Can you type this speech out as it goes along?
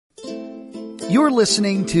You're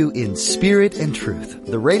listening to In Spirit and Truth,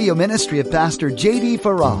 the radio ministry of Pastor J.D.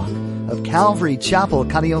 Farrar of Calvary Chapel,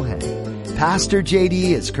 Kaneohe. Pastor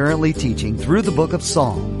J.D. is currently teaching through the book of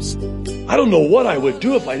Psalms. I don't know what I would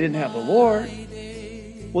do if I didn't have the Lord.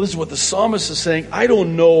 Well, this is what the psalmist is saying. I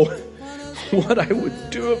don't know what I would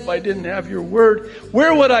do if I didn't have your word.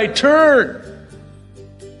 Where would I turn?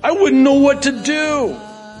 I wouldn't know what to do.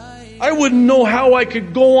 I wouldn't know how I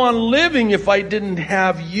could go on living if I didn't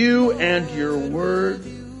have you and your word.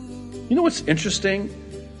 You know what's interesting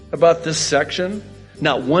about this section?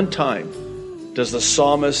 Not one time does the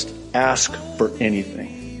psalmist ask for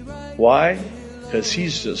anything. Why? Because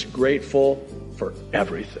he's just grateful for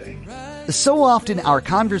everything. So often our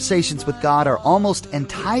conversations with God are almost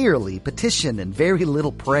entirely petition and very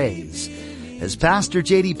little praise. As Pastor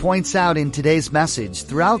J.D. points out in today's message,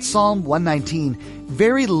 throughout Psalm 119,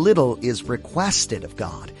 very little is requested of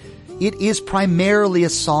God. It is primarily a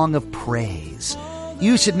song of praise.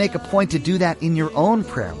 You should make a point to do that in your own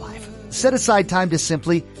prayer life. Set aside time to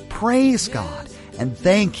simply praise God and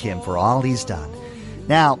thank Him for all He's done.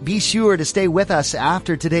 Now, be sure to stay with us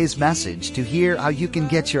after today's message to hear how you can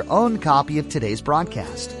get your own copy of today's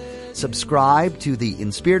broadcast. Subscribe to the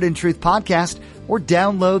In Spirit and Truth podcast or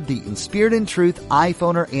download the In Spirit and Truth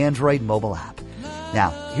iPhone or Android mobile app.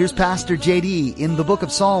 Now, here's Pastor J.D. in the book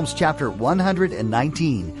of Psalms, chapter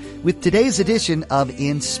 119, with today's edition of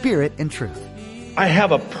In Spirit and Truth. I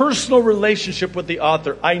have a personal relationship with the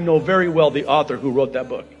author. I know very well the author who wrote that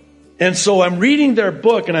book. And so I'm reading their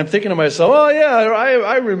book and I'm thinking to myself, oh yeah,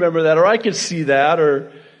 I remember that, or I could see that,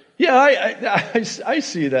 or yeah, I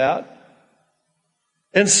see that.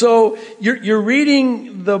 And so you're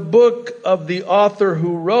reading the book of the author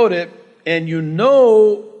who wrote it, and you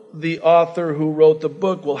know the author who wrote the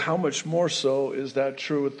book. Well, how much more so is that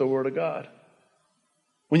true with the Word of God?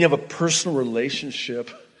 When you have a personal relationship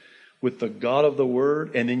with the God of the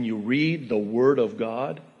Word, and then you read the Word of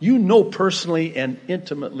God, you know personally and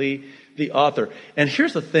intimately the author. And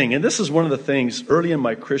here's the thing, and this is one of the things early in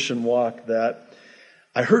my Christian walk that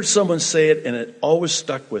I heard someone say it, and it always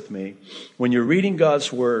stuck with me. When you're reading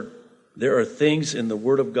God's Word, there are things in the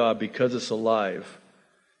Word of God, because it's alive,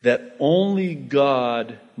 that only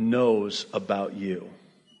God knows about you.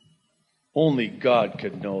 Only God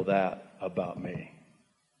could know that about me.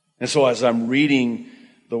 And so as I'm reading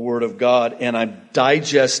the Word of God and I'm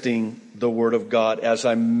digesting the Word of God, as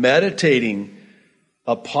I'm meditating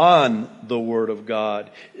upon the Word of God,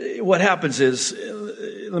 what happens is,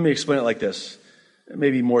 let me explain it like this.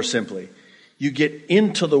 Maybe more simply, you get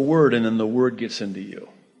into the Word and then the Word gets into you.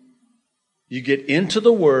 You get into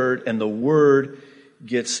the Word and the Word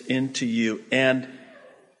gets into you. And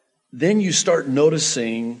then you start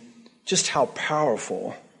noticing just how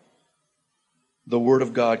powerful the Word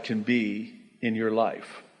of God can be in your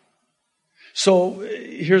life. So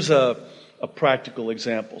here's a practical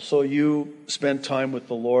example. So you spend time with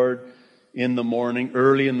the Lord in the morning.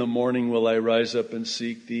 Early in the morning will I rise up and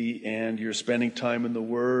seek thee. And you're spending time in the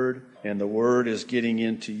Word, and the Word is getting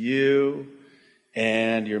into you,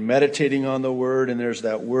 and you're meditating on the Word, and there's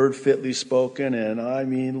that word fitly spoken. And I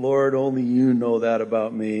mean, Lord, only you know that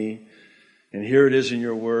about me. And here it is in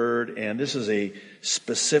your Word, and this is a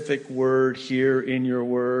specific word here in your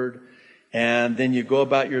Word. And then you go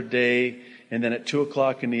about your day, and then at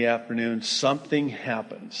 2:00 in the afternoon, something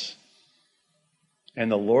happens. And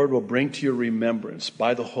the Lord will bring to your remembrance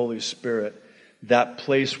by the Holy Spirit that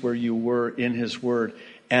place where you were in His Word.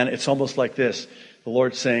 And it's almost like this. The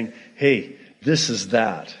Lord's saying, hey, this is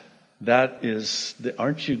that.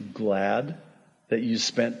 Aren't you glad that you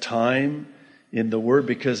spent time in the Word?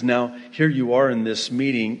 Because now here you are in this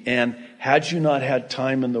meeting, and had you not had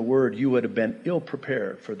time in the Word, you would have been ill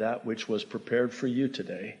prepared for that which was prepared for you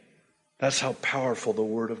today. That's how powerful the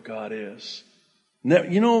Word of God is. Now,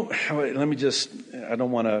 you know, I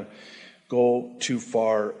don't want to go too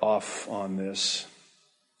far off on this.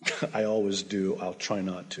 I always do. I'll try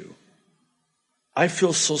not to. I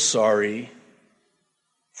feel so sorry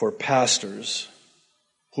for pastors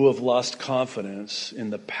who have lost confidence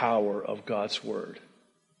in the power of God's Word.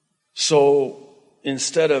 So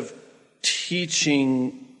instead of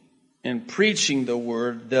teaching and preaching the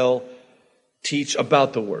Word, they'll teach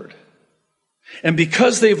about the Word. And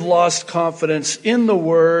because they've lost confidence in the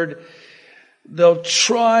Word, they'll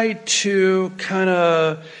try to kind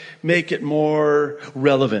of make it more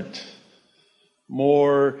relevant,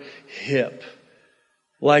 more hip.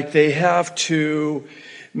 Like they have to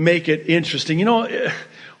make it interesting. You know,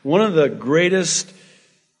 one of the greatest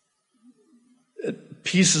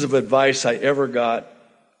pieces of advice I ever got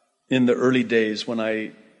in the early days when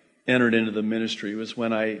I entered into the ministry was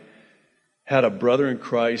when I had a brother in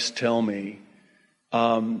Christ tell me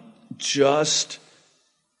Just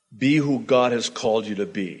be who God has called you to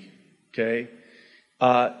be, okay?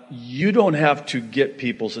 You don't have to get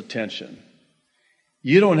people's attention.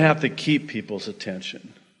 You don't have to keep people's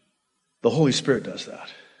attention. The Holy Spirit does that.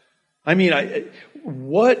 I mean,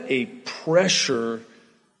 what a pressure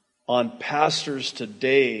on pastors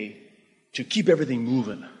today to keep everything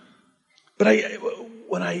moving. But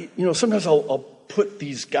sometimes I'll put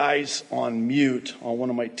these guys on mute on one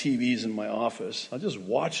of my TVs in my office. I'll just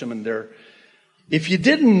watch them, and if you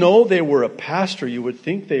didn't know they were a pastor, you would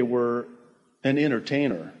think they were an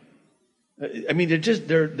entertainer. I mean,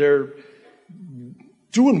 they're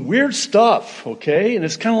doing weird stuff, okay? And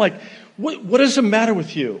it's kind of like, what does the matter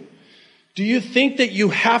with you? Do you think that you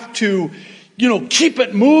have to, keep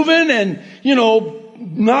it moving and,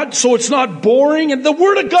 not so it's not boring? And the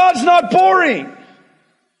Word of God's not boring.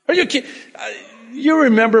 Are you kidding? You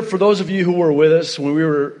remember, for those of you who were with us when we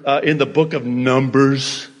were in the book of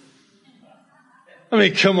Numbers? I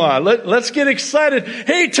mean, come on, let's get excited.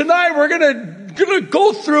 Hey, tonight we're gonna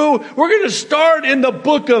go through, we're gonna start in the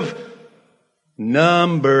book of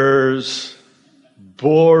Numbers.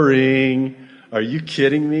 Boring. Are you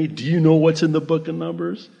kidding me? Do you know what's in the book of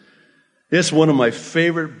Numbers? It's one of my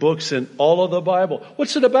favorite books in all of the Bible.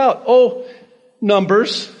 What's it about? Oh,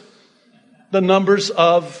 numbers. The numbers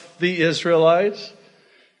of the Israelites.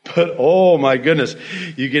 But oh my goodness,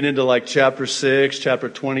 you get into like chapter 6, chapter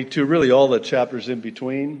 22, really all the chapters in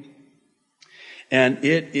between. And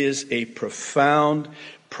it is a profound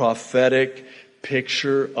prophetic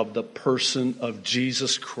picture of the person of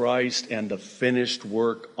Jesus Christ and the finished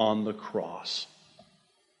work on the cross.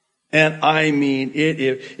 And I mean,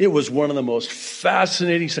 it was one of the most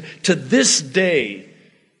fascinating. To this day,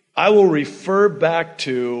 I will refer back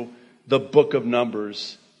to the book of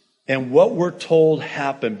Numbers and what we're told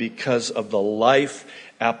happened because of the life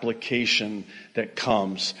application that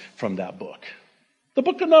comes from that book. The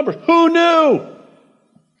book of Numbers. Who knew?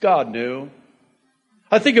 God knew.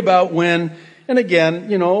 I think about when, and again,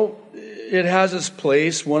 it has its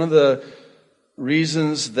place. One of the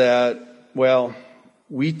reasons that,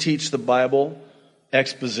 we teach the Bible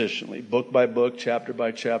expositionally, book by book, chapter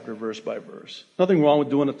by chapter, verse by verse. Nothing wrong with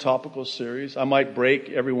doing a topical series. I might break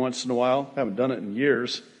every once in a while. I haven't done it in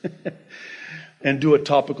years. And do a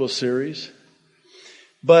topical series.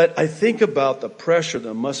 But I think about the pressure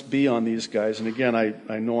that must be on these guys. And again,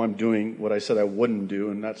 I know I'm doing what I said I wouldn't do,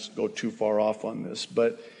 and that's go too far off on this.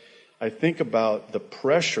 But I think about the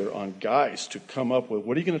pressure on guys to come up with,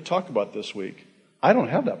 what are you going to talk about this week? I don't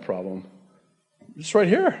have that problem. It's right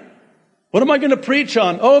here. What am I going to preach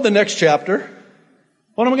on? Oh, the next chapter.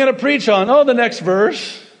 What am I going to preach on? Oh, the next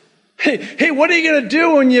verse. Hey, what are you going to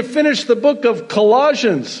do when you finish the book of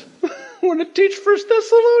Colossians? I want to teach 1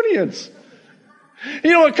 Thessalonians.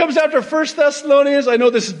 You know what comes after 1 Thessalonians? I know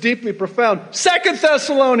this is deeply profound. 2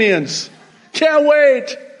 Thessalonians. Can't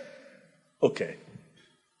wait. Okay.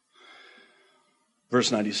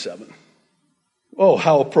 Verse 97. Oh,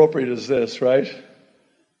 how appropriate is this, right?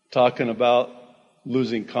 Talking about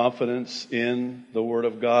losing confidence in the Word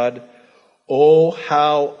of God. Oh,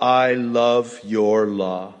 how I love your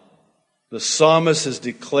law. The psalmist is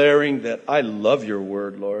declaring that I love your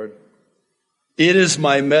word, Lord. It is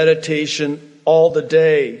my meditation all the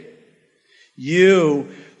day. You,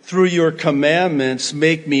 through your commandments,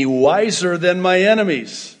 make me wiser than my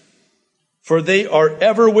enemies, for they are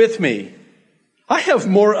ever with me. I have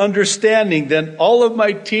more understanding than all of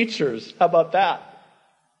my teachers. How about that?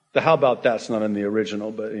 The how about that's not in the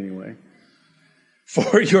original, but anyway.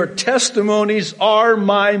 For your testimonies are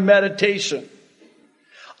my meditation.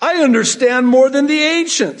 I understand more than the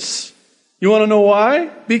ancients. You want to know why?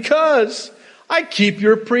 Because I keep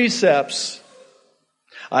your precepts.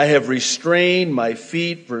 I have restrained my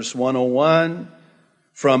feet, verse 101,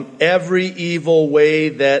 from every evil way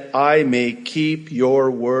that I may keep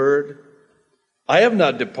your word. I have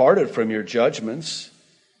not departed from your judgments.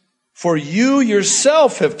 For you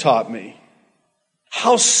yourself have taught me.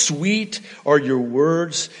 How sweet are your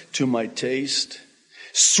words to my taste.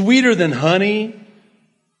 Sweeter than honey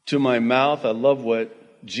to my mouth. I love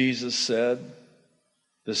what Jesus said.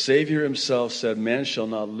 The Savior himself said, man shall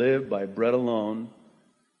not live by bread alone,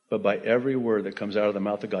 but by every word that comes out of the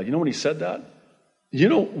mouth of God. You know when he said that?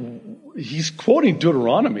 He's quoting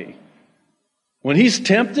Deuteronomy. When he's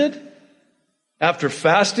tempted, after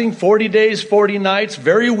fasting 40 days, 40 nights,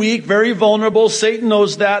 very weak, very vulnerable. Satan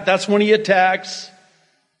knows that. That's when he attacks.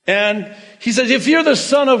 And he says, if you're the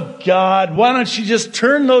Son of God, why don't you just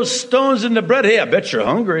turn those stones into bread? Hey, I bet you're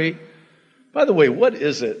hungry. By the way, what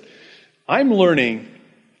is it? I'm learning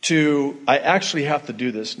I actually have to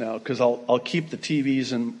do this now because I'll keep the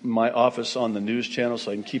TVs in my office on the news channel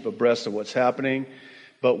so I can keep abreast of what's happening.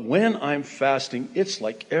 But when I'm fasting, it's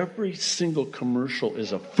like every single commercial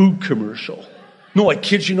is a food commercial. No, I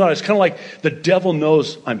kid you not. It's kind of like the devil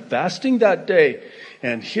knows I'm fasting that day.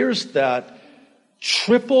 And here's that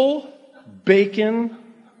triple bacon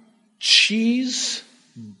cheese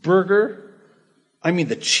burger. I mean,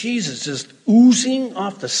 the cheese is just oozing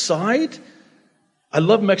off the side. I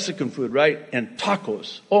love Mexican food, right? And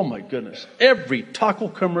tacos. Oh my goodness. Every taco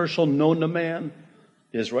commercial known to man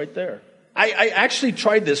is right there. I actually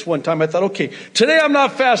tried this one time. I thought, okay, today I'm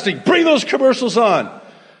not fasting. Bring those commercials on.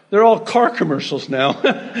 They're all car commercials now.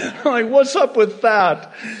 I'm like, what's up with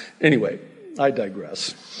that? Anyway, I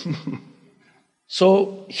digress.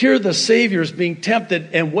 So here the Savior is being tempted,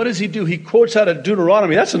 and what does he do? He quotes out of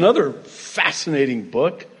Deuteronomy. That's another fascinating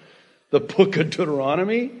book, the book of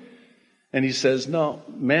Deuteronomy. And he says, no,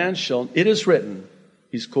 it is written.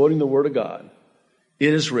 He's quoting the Word of God.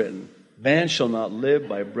 It is written, man shall not live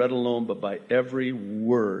by bread alone, but by every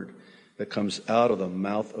word that comes out of the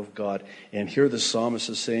mouth of God. And here the psalmist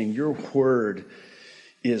is saying, your word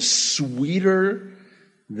is sweeter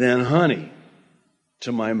than honey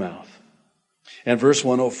to my mouth. And verse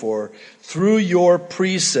 104, through your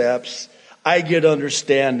precepts I get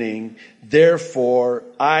understanding, therefore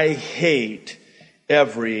I hate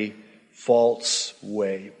every false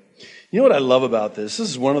way. You know what I love about this? This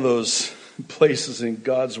is one of those places in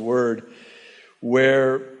God's Word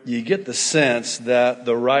where you get the sense that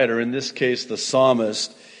the writer, in this case the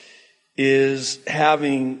psalmist, is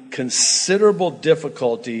having considerable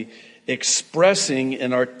difficulty expressing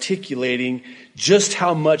and articulating just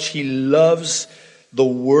how much he loves the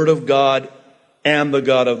Word of God and the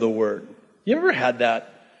God of the Word. You ever had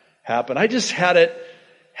that happen? I just had it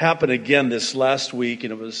happen again this last week,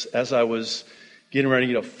 and it was as I was getting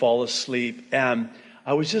ready to fall asleep. And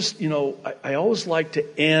I was just, I always like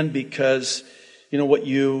to end because, what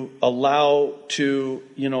you allow to,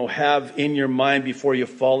 have in your mind before you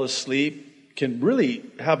fall asleep can really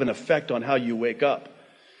have an effect on how you wake up.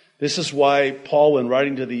 This is why Paul, when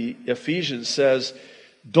writing to the Ephesians, says,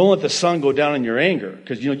 don't let the sun go down in your anger,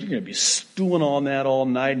 because, you're going to be stewing on that all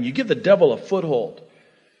night, and you give the devil a foothold.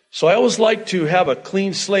 So I always like to have a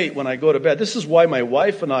clean slate when I go to bed. This is why my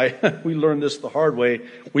wife and I, we learned this the hard way.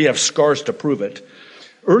 We have scars to prove it.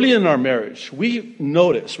 Early in our marriage, we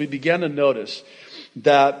began to notice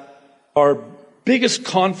that our biggest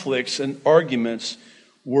conflicts and arguments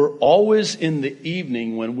were always in the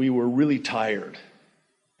evening when we were really tired.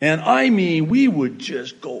 And I mean, we would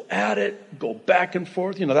just go at it, go back and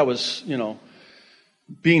forth. That was,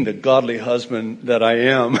 being the godly husband that I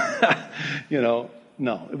am,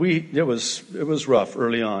 No, it was rough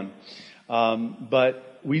early on.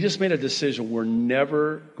 But we just made a decision. We're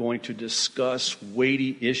never going to discuss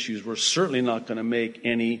weighty issues. We're certainly not going to make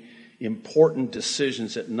any important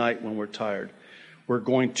decisions at night when we're tired. We're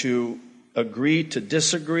going to agree to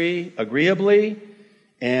disagree agreeably,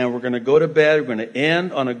 and we're going to go to bed. We're going to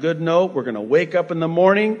end on a good note. We're going to wake up in the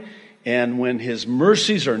morning, and when His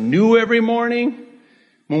mercies are new every morning,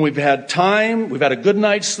 when we've had time, we've had a good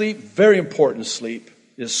night's sleep, very important sleep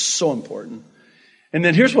is so important. And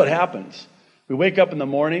then here's what happens. We wake up in the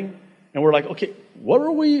morning and we're like, okay, what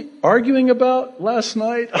were we arguing about last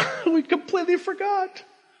night? We completely forgot.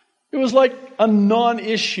 It was like a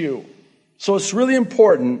non-issue. So it's really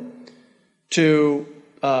important to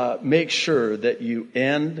make sure that you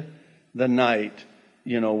end the night,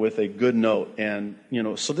 with a good note. And,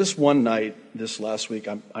 so this one night, this last week,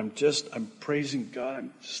 I'm praising God.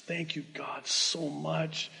 I'm just thank you, God, so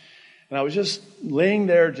much. And I was just laying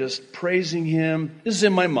there, just praising Him. This is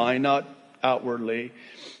in my mind, not outwardly.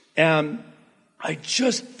 And I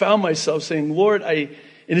just found myself saying, Lord, and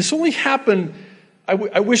it's only happened,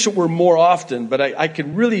 I wish it were more often, but I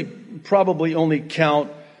could really probably only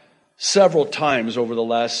count several times over the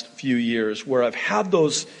last few years where I've had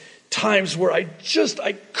those times where I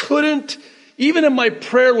couldn't, even in my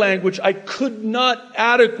prayer language, I could not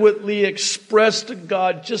adequately express to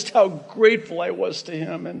God just how grateful I was to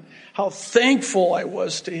Him and how thankful I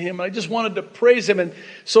was to Him. I just wanted to praise Him. And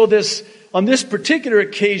so on this particular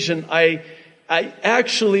occasion, I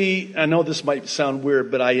actually, I know this might sound weird,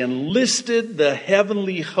 but I enlisted the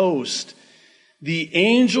heavenly host, the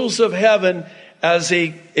angels of heaven, as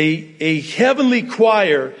a heavenly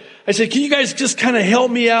choir. I said, can you guys just kind of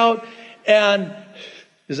help me out? And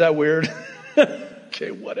is that weird?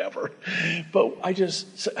 Okay, whatever. But I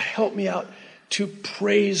just said, help me out to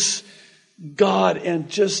praise God and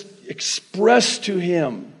just express to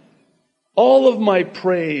Him all of my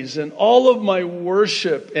praise and all of my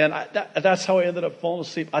worship. And that's how I ended up falling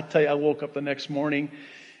asleep. I tell you, I woke up the next morning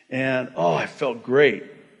and, I felt great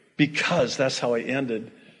because that's how I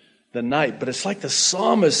ended the night. But it's like the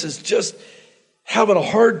psalmist is just having a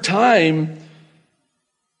hard time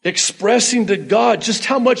expressing to God just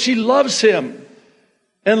how much he loves him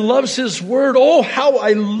and loves his word. Oh, how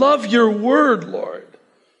I love your word, Lord.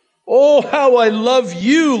 Oh, how I love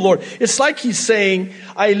you, Lord. It's like he's saying,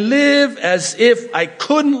 I live as if I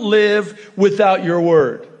couldn't live without your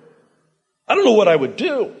word. I don't know what I would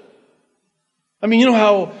do. I mean, you know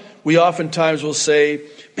how we oftentimes will say,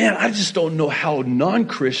 man, I just don't know how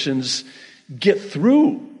non-Christians get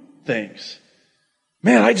through things.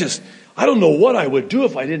 Man, I don't know what I would do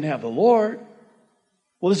if I didn't have the Lord.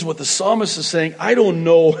 Well, this is what the psalmist is saying. I don't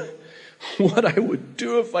know what I would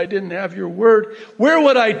do if I didn't have your word. Where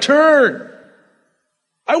would I turn?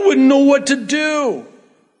 I wouldn't know what to do.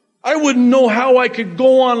 I wouldn't know how I could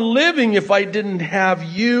go on living if I didn't have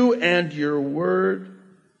you and your word.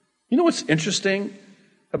 You know what's interesting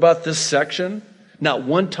about this section? Not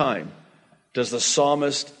one time does the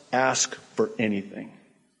psalmist ask for anything.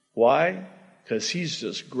 Why? Because he's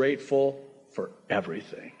just grateful for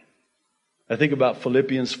everything. I think about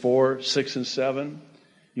Philippians 4, 6, and 7.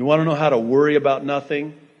 You want to know how to worry about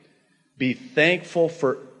nothing? Be thankful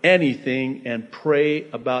for anything and pray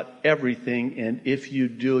about everything. And if you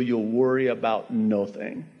do, you'll worry about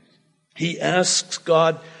nothing. He asks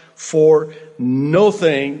God for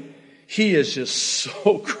nothing. He is just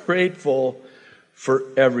so grateful for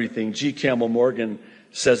everything. G. Campbell Morgan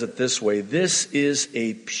says it this way. This is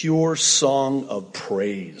a pure song of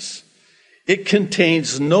praise. It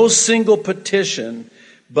contains no single petition,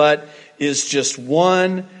 but is just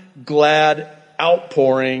one glad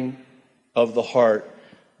outpouring of the heart.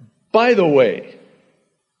 By the way,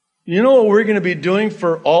 you know what we're going to be doing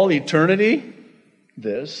for all eternity?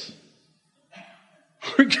 This.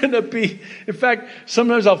 We're going to be, in fact,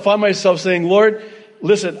 sometimes I'll find myself saying, Lord,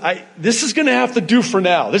 listen, this is going to have to do for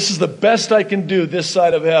now. This is the best I can do this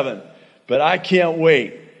side of heaven. But I can't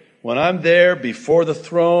wait. When I'm there before the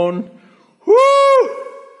throne,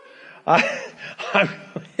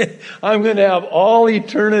 I'm going to have all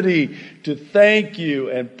eternity to thank you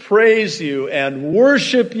and praise you and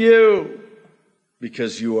worship you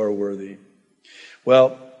because you are worthy.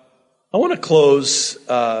 Well, I want to close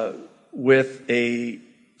with a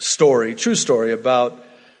story, true story about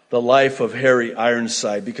the life of Harry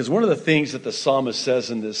Ironside, because one of the things that the psalmist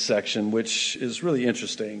says in this section, which is really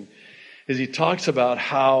interesting, is he talks about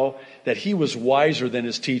how that he was wiser than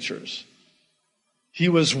his teachers. He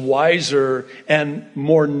was wiser and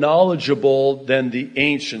more knowledgeable than the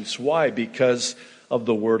ancients. Why? Because of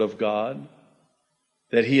the Word of God,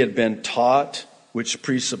 that he had been taught, which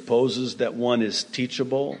presupposes that one is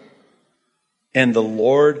teachable. And the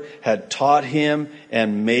Lord had taught him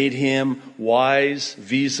and made him wise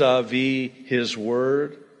vis-a-vis his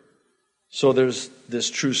word. So there's this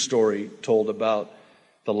true story told about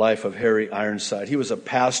the life of Harry Ironside. He was a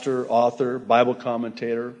pastor, author, Bible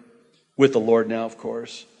commentator, with the Lord now, of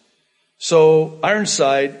course. So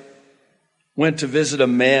Ironside went to visit a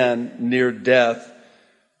man near death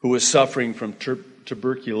who was suffering from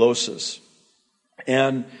tuberculosis.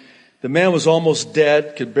 And the man was almost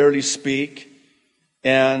dead, could barely speak.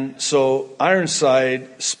 And so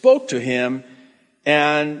Ironside spoke to him,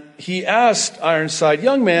 and he asked Ironside,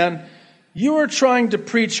 young man, you are trying to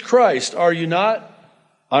preach Christ, are you not?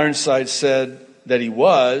 Ironside said that he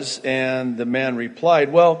was, and the man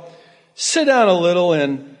replied, well, sit down a little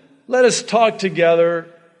and let us talk together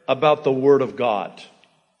about the Word of God.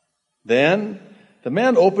 Then the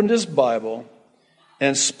man opened his Bible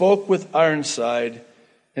and spoke with Ironside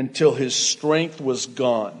until his strength was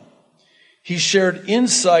gone. He shared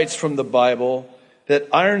insights from the Bible that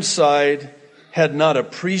Ironside had not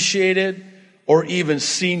appreciated or even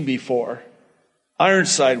seen before.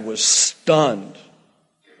 Ironside was stunned.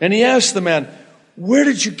 And he asked the man, where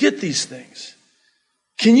did you get these things?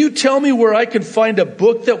 Can you tell me where I can find a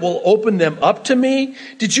book that will open them up to me?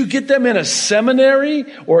 Did you get them in a seminary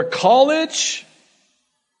or a college?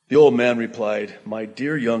 The old man replied, my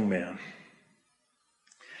dear young man,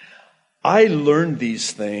 I learned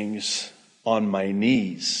these things on my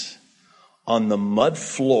knees, on the mud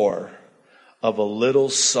floor of a little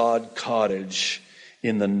sod cottage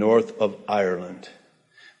in the north of Ireland.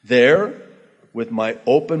 There, with my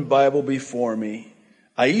open Bible before me,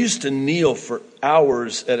 I used to kneel for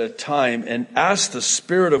hours at a time and ask the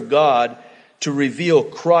Spirit of God to reveal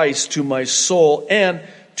Christ to my soul and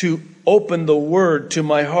to open the Word to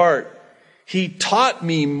my heart. He taught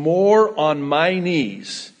me more on my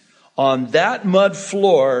knees, on that mud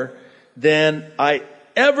floor, than I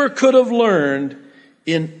ever could have learned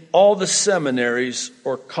in all the seminaries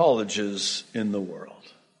or colleges in the world.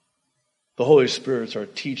 The Holy Spirit's our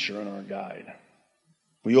teacher and our guide.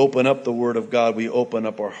 We open up the Word of God, we open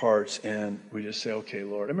up our hearts, and we just say, okay,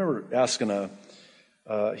 Lord. I remember asking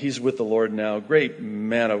he's with the Lord now, great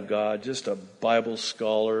man of God, just a Bible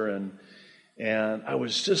scholar, and I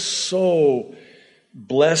was just so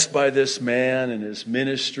blessed by this man and his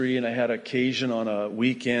ministry, and I had occasion on a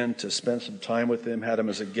weekend to spend some time with him, had him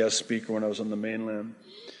as a guest speaker when I was on the mainland.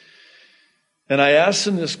 And I asked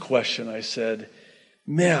him this question. I said,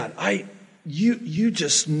 man, you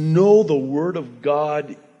just know the Word of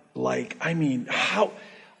God how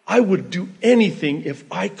I would do anything if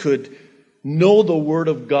I could know the Word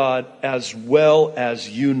of God as well as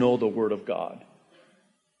you know the Word of God.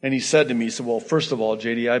 And he said to me, he said, well, first of all,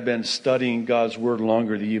 JD, I've been studying God's Word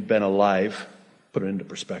longer than you've been alive. Put it into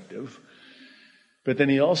perspective. But then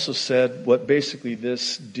he also said what basically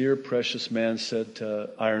this dear, precious man said to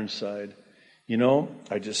Ironside. You know,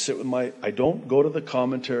 I just sit with I don't go to the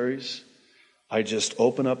commentaries. I just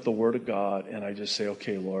open up the Word of God and I just say,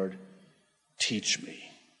 okay, Lord, teach me,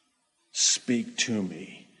 speak to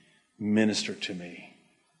me, minister to me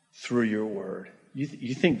through your Word.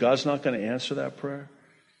 You think God's not going to answer that prayer?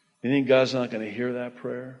 You think God's not going to hear that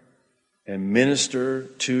prayer and minister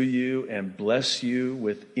to you and bless you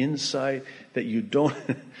with insight that you don't?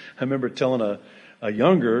 I remember telling a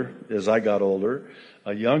younger, as I got older,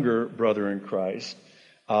 a younger brother in Christ,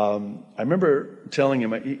 I remember telling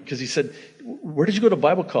him, because he said, where did you go to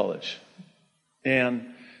Bible college?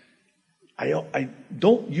 And I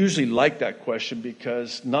don't usually like that question,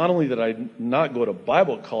 because not only did I not go to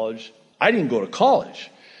Bible college, I didn't go to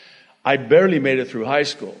college. I barely made it through high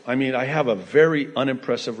school. I mean, I have a very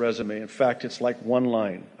unimpressive resume. In fact, it's like one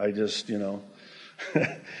line. I just,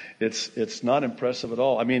 it's not impressive at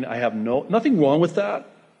all. I mean, I have nothing wrong with that.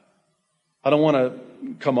 I don't want to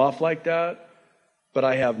come off like that, but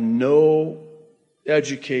I have no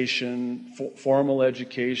education, formal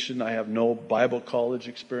education. I have no Bible college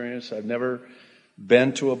experience. I've never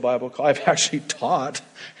been to a Bible college. I've actually taught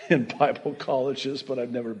in Bible colleges, but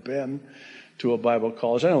I've never been to a Bible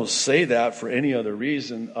college. I don't say that for any other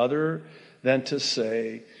reason other than to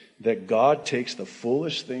say that God takes the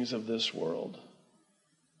foolish things of this world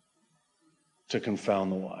to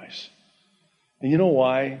confound the wise. And you know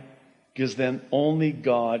why? Because then only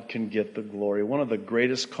God can get the glory. One of the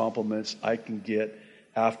greatest compliments I can get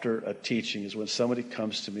after a teaching is when somebody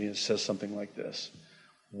comes to me and says something like this: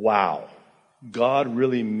 wow, God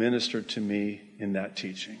really ministered to me in that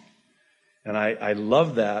teaching. And I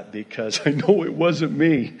love that, because I know it wasn't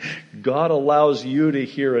me. God allows you to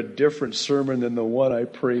hear a different sermon than the one I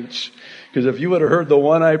preach. Because if you would have heard the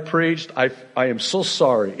one I preached, I am so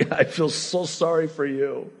sorry. I feel so sorry for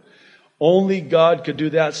you. Only God could do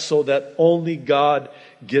that, so that only God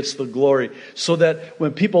gets the glory. So that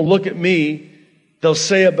when people look at me, they'll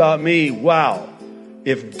say about me, wow,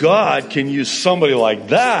 if God can use somebody like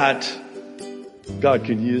that, God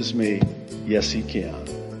can use me. Yes, He can.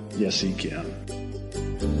 Yes, He can.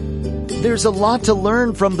 There's a lot to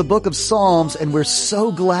learn from the book of Psalms, and we're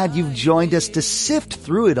so glad you've joined us to sift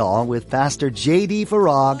through it all with Pastor J.D.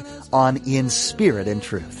 Farag on In Spirit and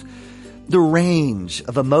Truth. The range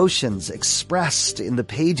of emotions expressed in the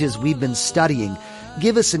pages we've been studying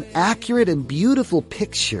give us an accurate and beautiful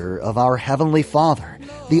picture of our Heavenly Father,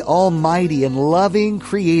 the almighty and loving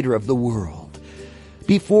Creator of the world.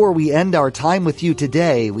 Before we end our time with you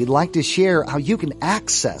today, we'd like to share how you can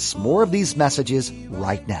access more of these messages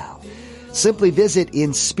right now. Simply visit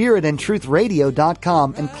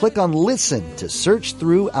inspiritandtruthradio.com and click on Listen to search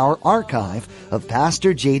through our archive of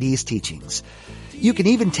Pastor JD's teachings. You can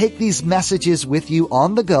even take these messages with you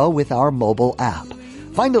on the go with our mobile app.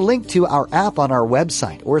 Find a link to our app on our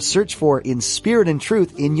website or search for In Spirit and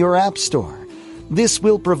Truth in your app store. This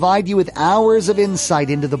will provide you with hours of insight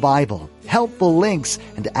into the Bible, helpful links,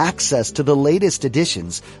 and access to the latest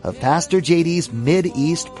editions of Pastor JD's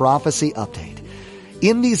Mid-East Prophecy Update.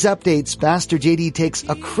 In these updates, Pastor JD takes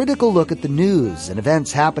a critical look at the news and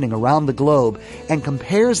events happening around the globe and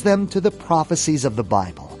compares them to the prophecies of the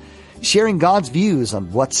Bible, sharing God's views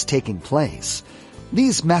on what's taking place.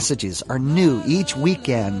 These messages are new each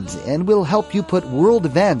weekend and will help you put world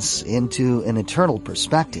events into an eternal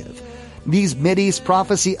perspective. These Mideast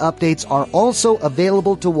Prophecy Updates are also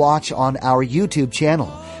available to watch on our YouTube channel,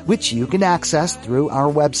 which you can access through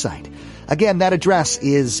our website. Again, that address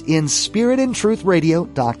is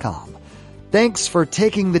inspiritandtruthradio.com. Thanks for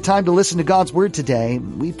taking the time to listen to God's Word today.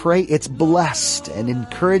 We pray it's blessed and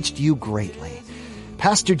encouraged you greatly.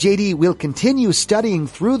 Pastor JD will continue studying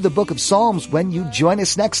through the book of Psalms when you join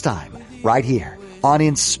us next time right here on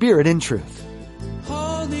In Spirit and Truth.